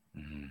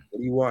 Mm-hmm. What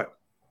do you want?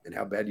 And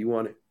how bad do you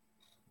want it?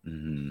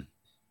 Mm-hmm.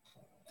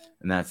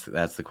 And that's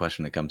the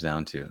question it comes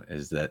down to,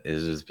 is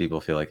just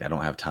people feel like I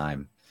don't have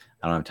time.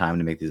 I don't have time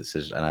to make these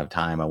decisions. I don't have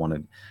time. I want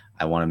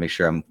to make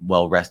sure I'm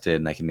well rested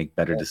and I can make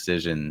better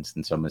decisions.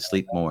 And so I'm going to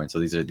sleep more. And so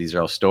these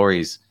are all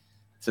stories.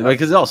 So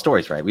because it's all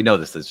stories, right? We know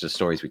this. It's just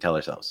stories we tell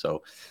ourselves.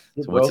 So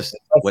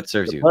what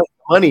serves you?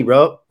 Money,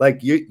 bro. Like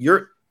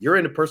you're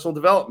into personal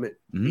development.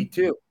 Mm-hmm. Me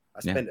too. I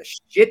spend a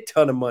shit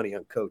ton of money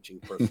on coaching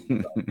personal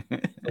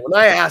development. So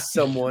when I ask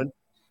someone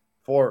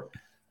for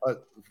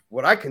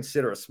what I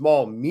consider a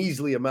small,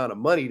 measly amount of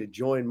money to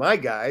join my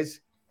guys,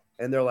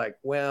 and they're like,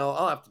 well,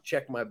 I'll have to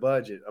check my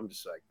budget. I'm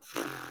just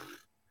like,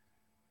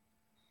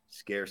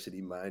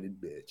 scarcity-minded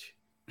bitch.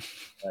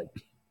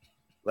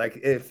 Like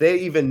if they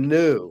even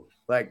knew,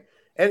 like,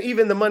 and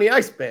even the money I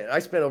spent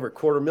over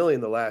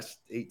 $250,000 the last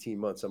 18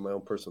 months on my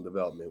own personal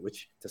development,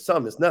 which to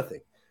some is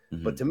nothing.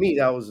 Mm-hmm. But to me,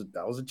 that was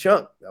a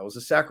chunk. That was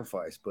a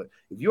sacrifice. But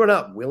if you're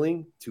not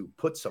willing to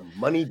put some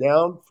money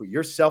down for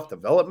your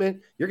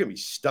self-development, you're going to be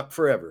stuck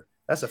forever.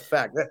 That's a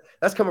fact.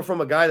 That's coming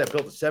from a guy that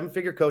built a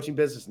 7-figure coaching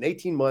business in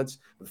 18 months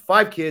with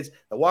 5 kids,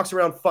 that walks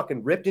around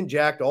fucking ripped and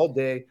jacked all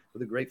day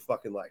with a great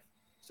fucking life.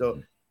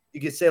 So you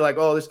could say like,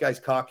 oh, this guy's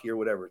cocky or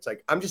whatever. It's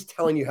like, I'm just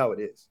telling you how it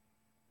is.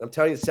 I'm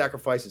telling you the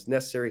sacrifice is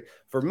necessary.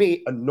 For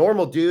me, a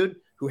normal dude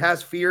who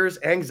has fears,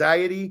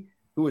 anxiety,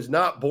 who was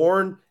not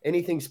born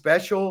anything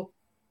special,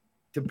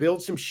 to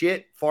build some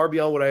shit far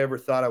beyond what I ever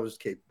thought I was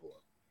capable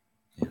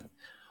of. Yeah.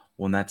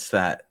 Well, and that's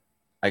that.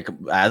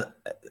 As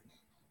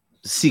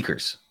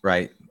seekers,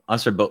 right?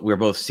 We're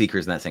both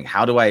seekers in that thing.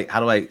 How do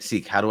I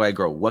seek? How do I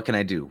grow? What can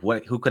I do?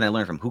 Who can I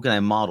learn from? Who can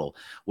I model?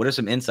 What are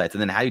some insights?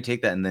 And then how do you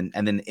take that and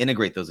then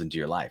integrate those into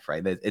your life,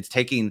 right? It's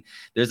taking,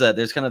 there's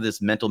kind of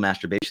this mental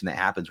masturbation that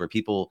happens where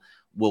people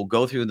will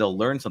go through, they'll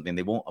learn something,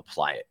 they won't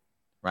apply it.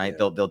 Right.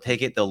 Yeah. They'll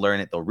take it, they'll learn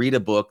it, they'll read a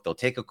book, they'll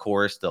take a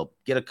course, they'll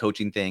get a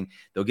coaching thing,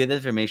 they'll get the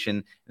information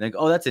and like,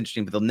 oh, that's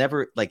interesting, but they'll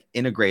never like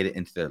integrate it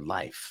into their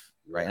life.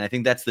 Right. And I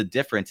think that's the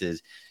difference,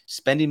 is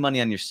spending money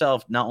on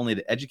yourself, not only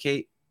to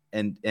educate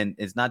and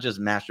it's not just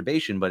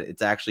masturbation, but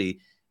it's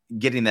actually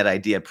getting that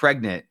idea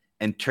pregnant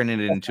and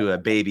turning it into a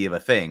baby of a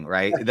thing.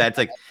 Right. That's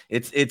like,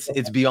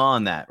 it's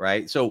beyond that.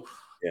 Right. So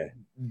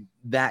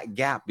that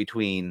gap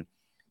between,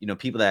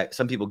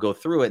 some people go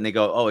through it and they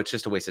go, oh, it's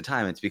just a waste of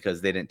time. It's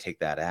because they didn't take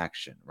that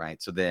action.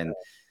 Right. So then,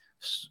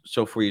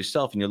 so for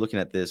yourself, and you're looking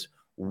at this,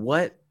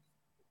 what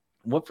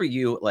for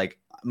you, like,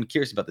 I'm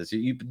curious about this.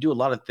 You do a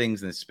lot of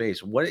things in this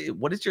space. What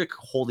is your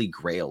holy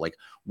grail? Like,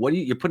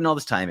 you're putting all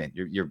this time in,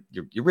 you're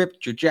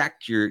ripped, you're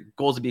jacked, your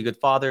goal is to be a good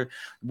father.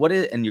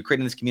 And you're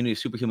creating this community of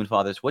superhuman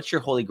fathers. What's your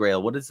holy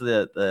grail? What is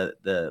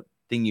the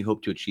thing you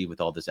hope to achieve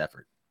with all this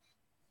effort?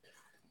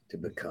 To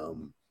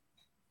become.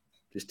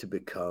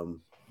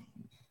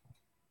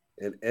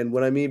 And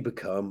when I mean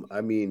become,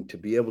 I mean to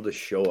be able to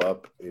show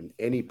up in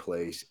any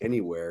place,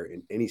 anywhere,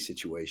 in any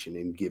situation,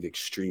 and give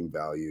extreme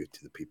value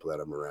to the people that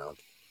I'm around.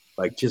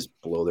 Like, just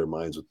blow their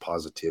minds with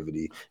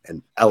positivity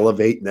and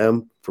elevate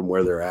them from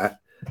where they're at.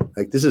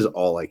 Like, this is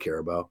all I care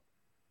about.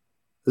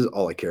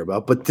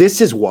 But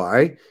this is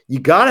why you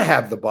got to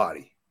have the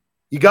body.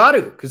 You got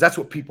to, because that's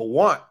what people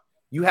want.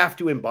 You have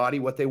to embody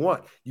what they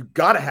want. You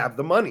got to have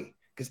the money,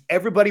 because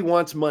everybody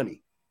wants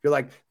money. You're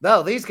like,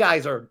 no, these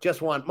guys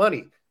just want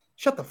money.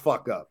 Shut the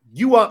fuck up.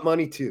 You want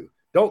money too.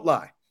 Don't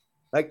lie.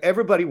 Like,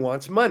 everybody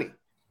wants money.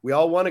 We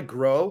all want to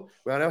grow.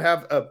 We want to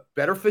have a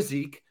better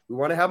physique. We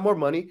want to have more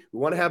money. We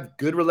want to have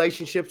good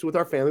relationships with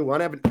our family. We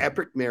want to have an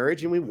epic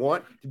marriage, and we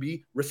want to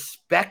be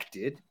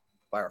respected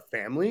by our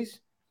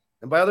families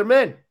and by other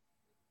men.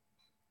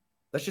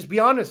 Let's just be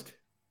honest.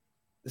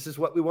 This is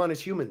what we want as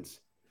humans.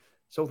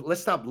 So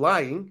let's stop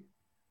lying,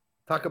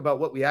 talk about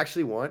what we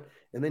actually want,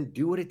 and then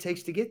do what it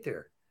takes to get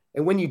there.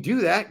 And when you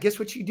do that, guess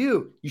what you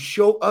do? You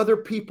show other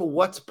people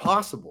what's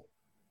possible.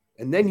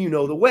 And then you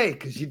know the way,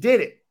 because you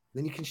did it.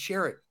 Then you can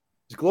share it.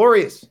 It's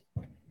glorious.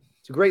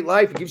 It's a great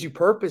life. It gives you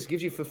purpose,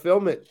 gives you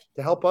fulfillment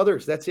to help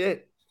others. That's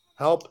it.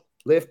 Help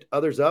lift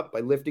others up by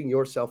lifting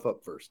yourself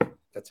up first.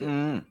 That's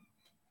it.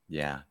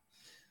 Yeah.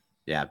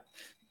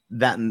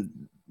 That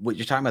what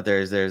you're talking about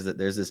there's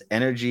this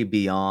energy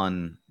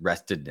beyond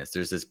restedness.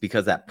 There's this,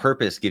 because that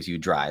purpose gives you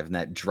drive, and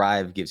that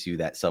drive gives you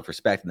that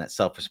self-respect, and that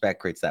self-respect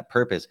creates that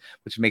purpose,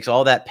 which makes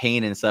all that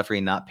pain and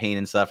suffering not pain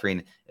and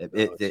suffering.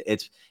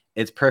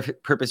 It's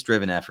perfect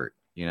purpose-driven effort,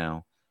 Yeah.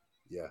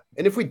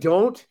 And if we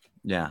don't,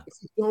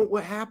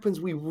 what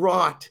happens? We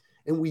rot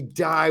and we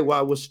die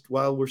while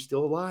we're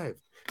still alive.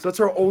 So that's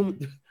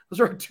those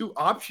are our two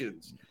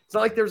options. It's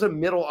not like there's a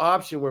middle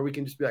option where we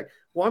can just be like,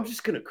 well, I'm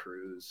just going to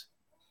cruise.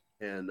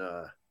 And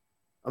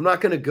I'm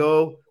not going to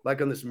go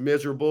like on this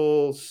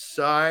miserable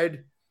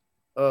side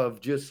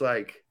of just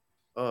like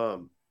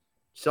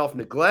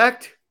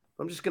self-neglect.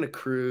 I'm just going to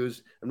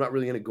cruise. I'm not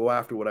really going to go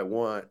after what I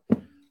want.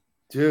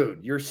 Dude,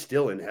 you're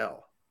still in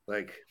hell.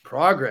 Like,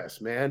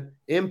 progress, man,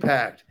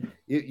 impact.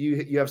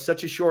 You have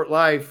such a short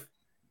life,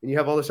 and you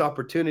have all this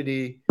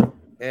opportunity,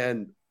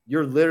 and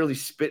you're literally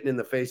spitting in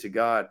the face of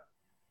God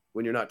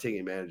when you're not taking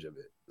advantage of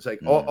it. It's like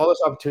all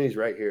this opportunities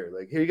right here.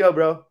 Like, here you go,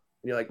 bro. And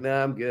you're like,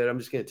 nah, I'm good. I'm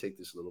just going to take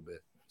this a little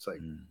bit. It's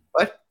like,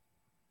 what?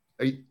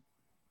 Are you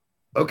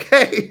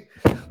okay?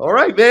 All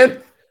right,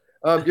 man.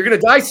 You're going to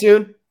die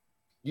soon.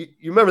 You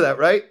remember that,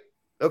 right?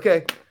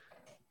 Okay.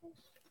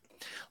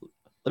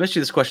 Let me ask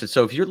you this question.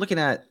 So if you're looking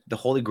at the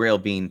Holy Grail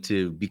being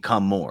to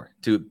become more,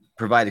 to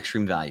provide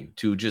extreme value,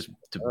 to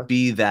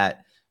be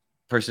that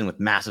person with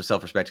massive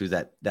self-respect, who's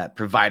that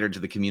provider to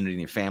the community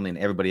and your family and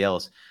everybody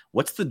else,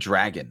 what's the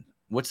dragon?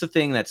 What's the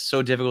thing that's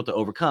so difficult to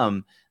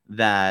overcome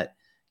that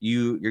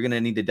you're going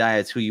to need to die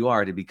as who you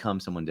are to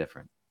become someone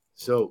different?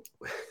 So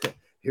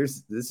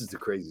this is the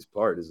craziest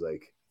part, is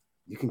like,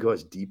 you can go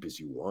as deep as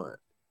you want.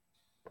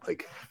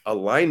 Like,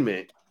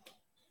 alignment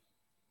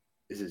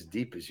is as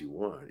deep as you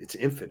want. It's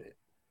infinite.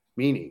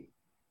 Meaning,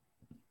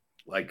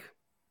 like,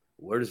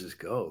 where does this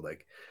go?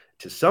 Like,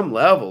 to some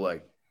level,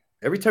 like,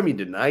 every time you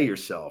deny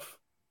yourself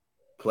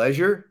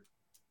pleasure,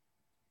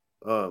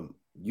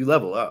 you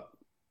level up.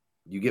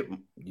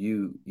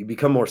 You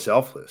become more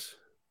selfless.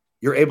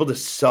 You're able to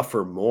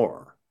suffer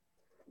more.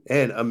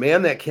 And a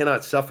man that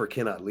cannot suffer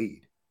cannot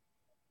lead.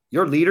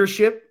 Your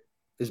leadership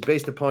is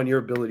based upon your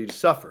ability to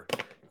suffer.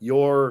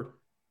 Your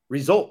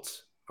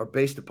results are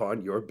based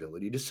upon your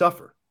ability to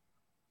suffer.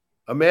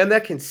 A man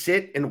that can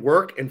sit and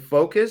work and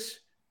focus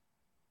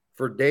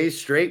for days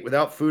straight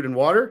without food and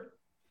water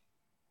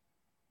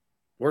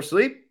or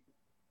sleep,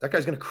 that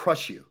guy's going to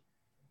crush you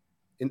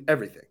in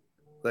everything.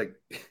 Like,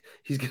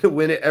 he's going to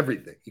win at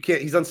everything.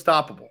 He's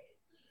unstoppable,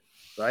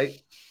 right?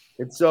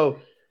 And so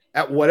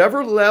at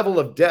whatever level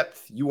of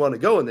depth you want to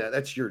go in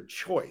that's your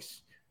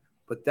choice.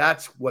 But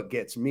that's what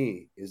gets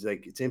me, is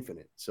like, it's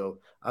infinite. So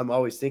I'm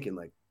always thinking,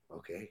 like,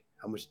 okay,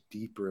 how much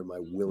deeper am I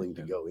willing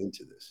to go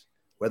into this?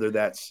 Whether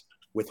that's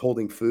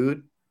withholding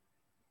food,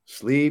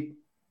 sleep,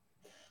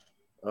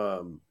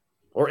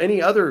 or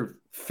any other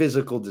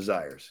physical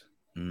desires,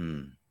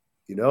 And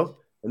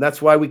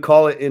that's why we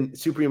call it, in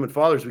Superhuman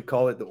Fathers, we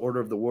call it the Order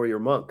of the Warrior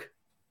Monk.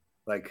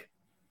 Like,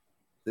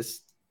 this,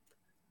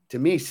 to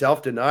me,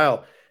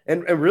 self-denial,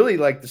 and really,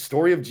 like, the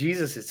story of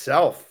Jesus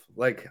itself.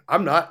 Like,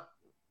 I'm not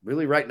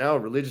really right now a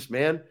religious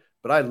man,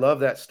 but I love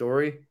that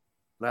story.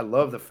 And I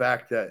love the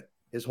fact that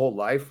his whole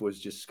life was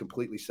just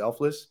completely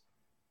selfless,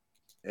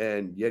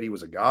 and yet he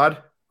was a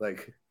god.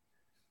 Like,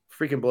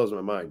 freaking blows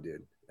my mind,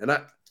 dude. And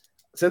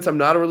since I'm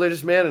not a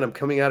religious man and I'm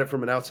coming at it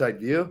from an outside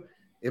view,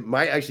 it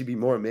might actually be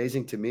more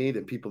amazing to me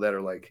than people that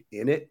are like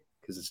in it,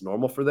 because it's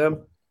normal for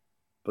them.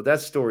 But that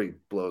story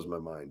blows my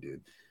mind,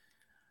 dude.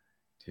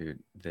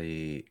 Dude,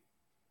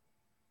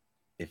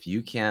 if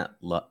you can't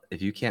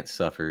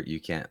suffer,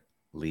 you can't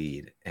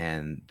lead.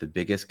 And the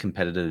biggest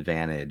competitive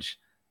advantage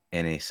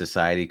in a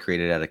society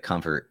created out of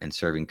comfort and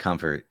serving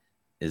comfort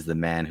is the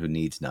man who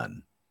needs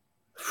none.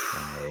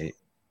 Right?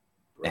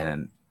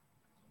 And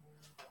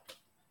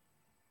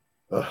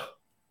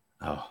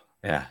oh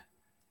yeah,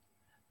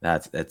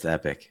 that's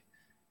epic.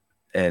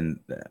 And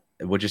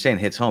what you're saying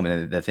hits home.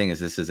 And the thing is,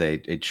 this is a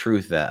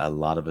truth that a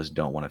lot of us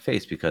don't want to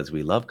face because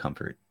we love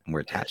comfort and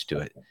we're attached to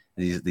it.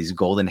 These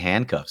golden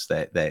handcuffs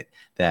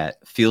that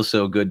feel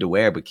so good to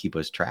wear but keep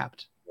us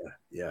trapped.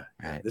 Yeah.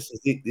 Right.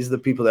 These are the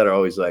people that are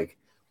always like,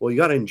 well, you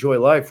got to enjoy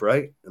life,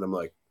 right? And I'm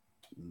like,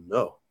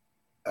 no,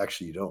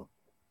 actually you don't.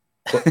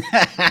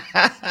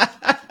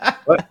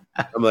 But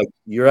I'm like,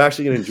 you're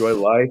actually going to enjoy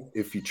life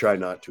if you try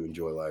not to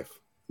enjoy life.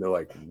 And they're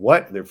like,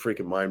 what? And their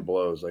freaking mind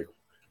blows. Like,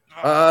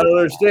 I don't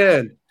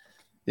understand.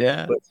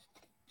 Yeah. But,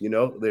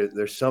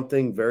 there's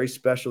something very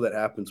special that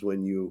happens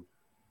when you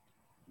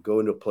go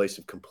into a place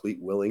of complete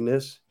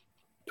willingness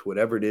to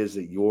whatever it is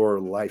that your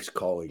life's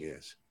calling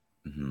is.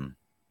 Mm-hmm.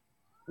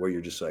 Where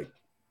you're just like,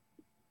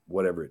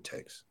 whatever it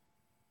takes.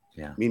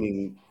 Yeah.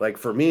 Meaning, like,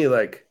 for me,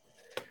 like,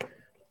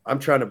 I'm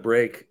trying to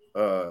break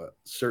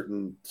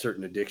certain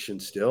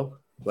addictions still.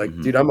 Like,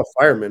 dude, I'm a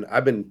fireman.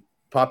 I've been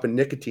popping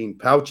nicotine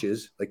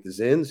pouches, like the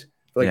Zins,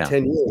 for like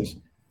 10 years.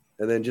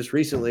 And then just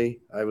recently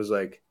I was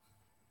like,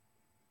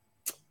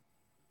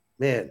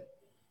 man,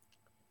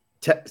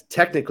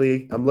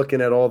 technically, I'm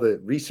looking at all the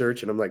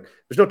research and I'm like,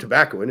 there's no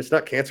tobacco in it. It's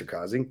not cancer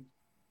causing.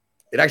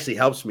 It actually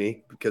helps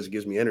me because it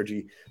gives me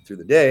energy through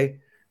the day.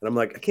 And I'm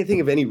like, I can't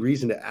think of any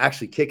reason to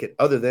actually kick it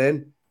other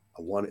than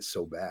I want it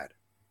so bad.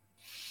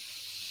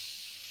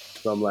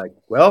 So I'm like,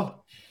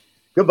 well,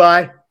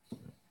 goodbye.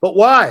 But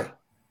why?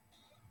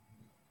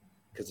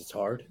 Because it's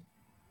hard,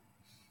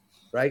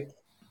 right?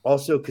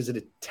 Also, because it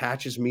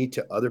attaches me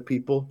to other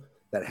people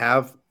that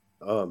have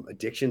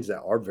addictions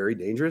that are very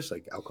dangerous,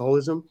 like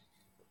alcoholism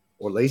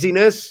or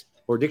laziness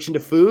or addiction to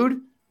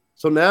food.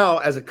 So now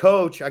as a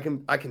coach,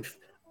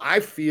 I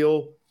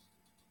feel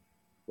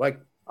like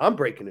I'm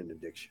breaking an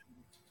addiction.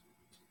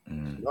 I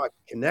can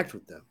connect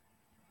with them.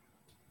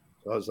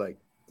 So I was like,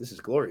 this is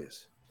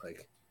glorious.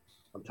 Like,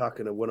 I'm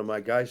talking to one of my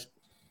guys,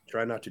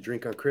 trying not to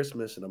drink on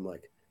Christmas. And I'm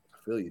like, I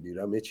feel you, dude.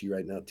 I'm itchy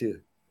right now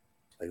too.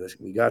 Like,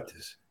 listen, we got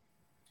this,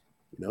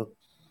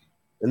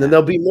 And then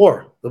there'll be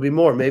more. There'll be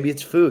more. Maybe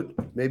it's food.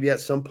 Maybe at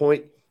some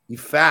point you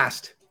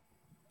fast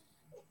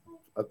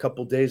a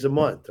couple days a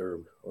month,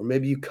 or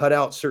maybe you cut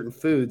out certain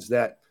foods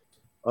that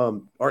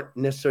aren't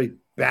necessarily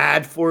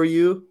bad for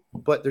you,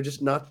 but they're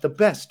just not the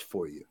best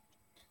for you.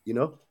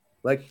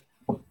 Like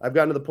I've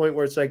gotten to the point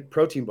where it's like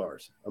protein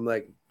bars. I'm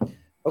like,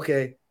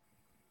 okay,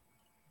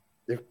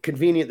 they're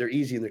convenient, they're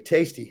easy, and they're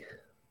tasty,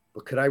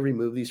 but could I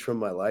remove these from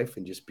my life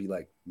and just be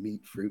like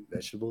meat, fruit,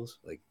 vegetables?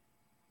 Like,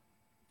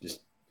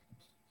 just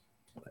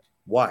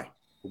why?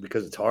 Well,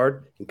 because it's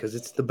hard and because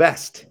it's the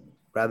best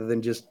rather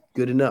than just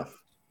good enough.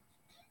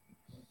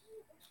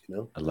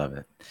 I love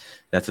it.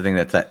 That's the thing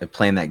that's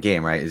playing that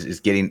game, right? Is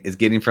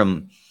getting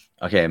from,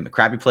 okay, a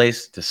crappy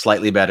place to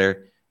slightly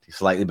better, to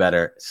slightly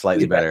better,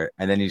 slightly better.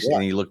 And then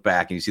you look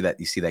back and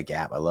you see that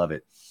gap. I love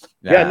it.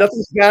 Yeah,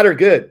 nothing's bad or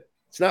good.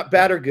 It's not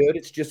bad or good.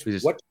 It's just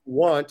what you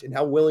want and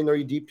how willing are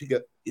you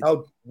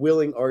how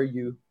willing are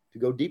you to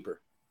go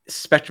deeper?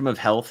 Spectrum of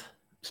health,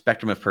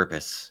 spectrum of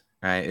purpose,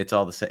 right? It's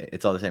all the same.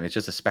 It's all the same. It's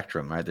just a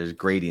spectrum, right? There's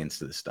gradients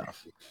to this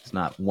stuff. It's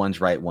not one's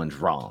right, one's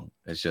wrong.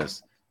 It's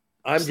just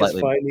just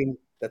finding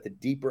that the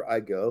deeper I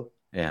go,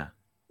 the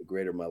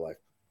greater my life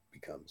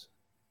becomes.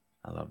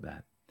 I love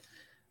that.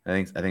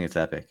 I think it's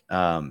epic.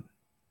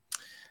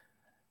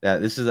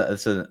 This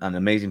is an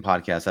amazing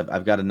podcast.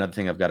 I've got another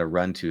thing I've got to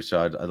run to.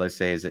 So I'd like to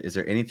say, is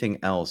there anything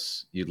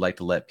else you'd like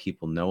to let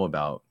people know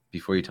about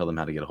before you tell them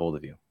how to get a hold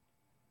of you?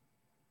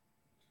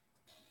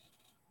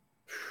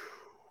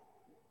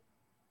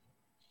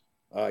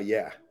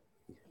 Yeah.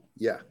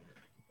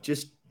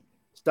 Just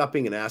stop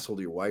being an asshole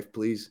to your wife,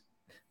 please.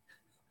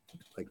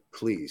 Like,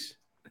 please.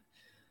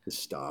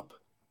 Just stop.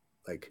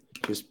 Like,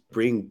 just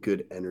bring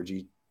good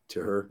energy to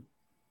her.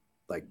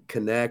 Like,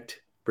 connect,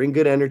 bring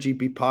good energy,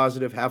 be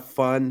positive, have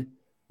fun,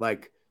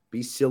 like,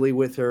 be silly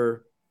with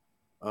her,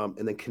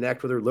 and then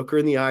connect with her. Look her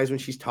in the eyes when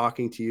she's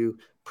talking to you.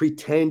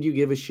 Pretend you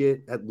give a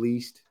shit at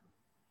least,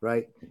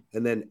 right?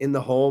 And then in the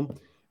home,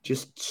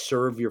 just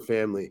serve your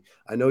family.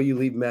 I know you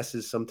leave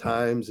messes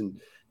sometimes and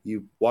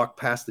you walk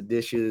past the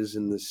dishes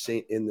and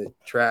the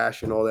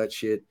trash and all that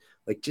shit.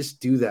 Like, just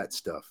do that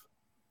stuff.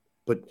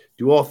 But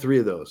do all three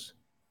of those.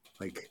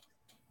 Like,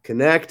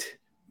 connect,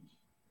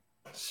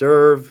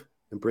 serve,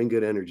 and bring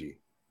good energy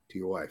to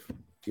your wife.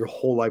 Your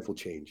whole life will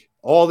change.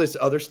 All this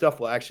other stuff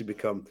will actually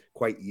become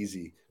quite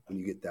easy when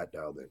you get that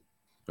dialed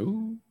in.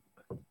 Ooh.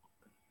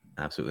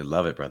 Absolutely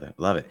love it, brother.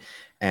 Love it.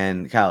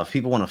 And Kyle, if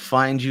people want to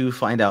find you,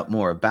 find out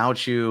more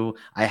about you,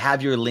 I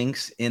have your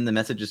links in the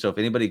messages. So if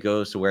anybody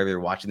goes to wherever you're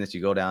watching this,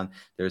 you go down,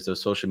 there's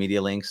those social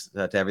media links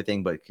to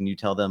everything. But can you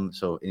tell them,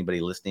 so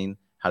anybody listening,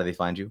 how do they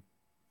find you?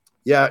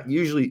 Yeah,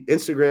 usually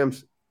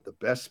Instagram's the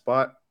best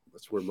spot.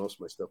 That's where most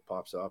of my stuff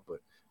pops off. But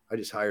I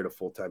just hired a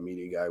full-time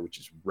media guy, which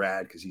is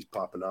rad because he's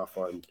popping off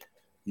on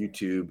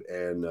YouTube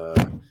and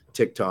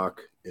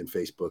TikTok and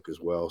Facebook as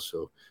well.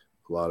 So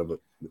a lot of it,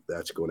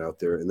 that's going out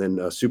there. And then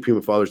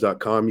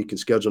superhumanfathers.com, you can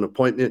schedule an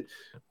appointment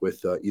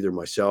with either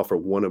myself or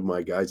one of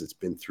my guys that's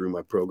been through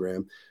my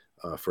program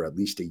for at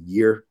least a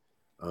year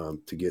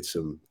to get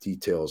some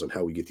details on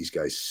how we get these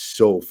guys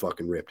so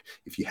fucking ripped.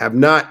 If you have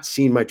not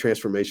seen my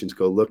transformations,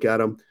 go look at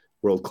them.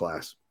 World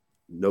class.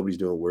 Nobody's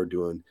doing what we're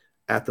doing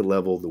at the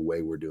level, the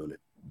way we're doing it.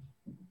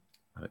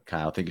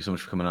 Kyle, thank you so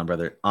much for coming on,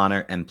 brother.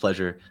 Honor and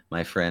pleasure,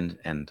 my friend.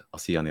 And I'll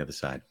see you on the other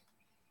side.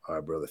 All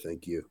right, brother.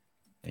 Thank you.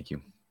 Thank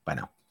you. Bye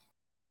now.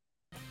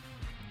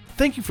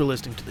 Thank you for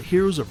listening to the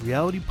Heroes of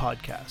Reality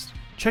podcast.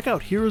 Check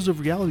out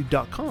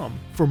heroesofreality.com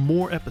for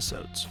more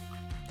episodes.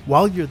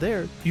 While you're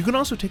there, you can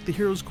also take the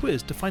Heroes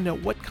quiz to find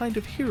out what kind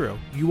of hero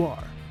you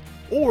are.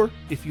 Or,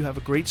 if you have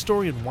a great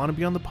story and want to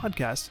be on the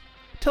podcast,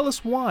 tell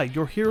us why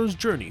your hero's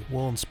journey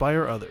will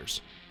inspire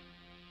others.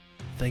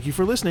 Thank you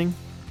for listening.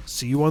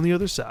 See you on the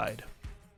other side.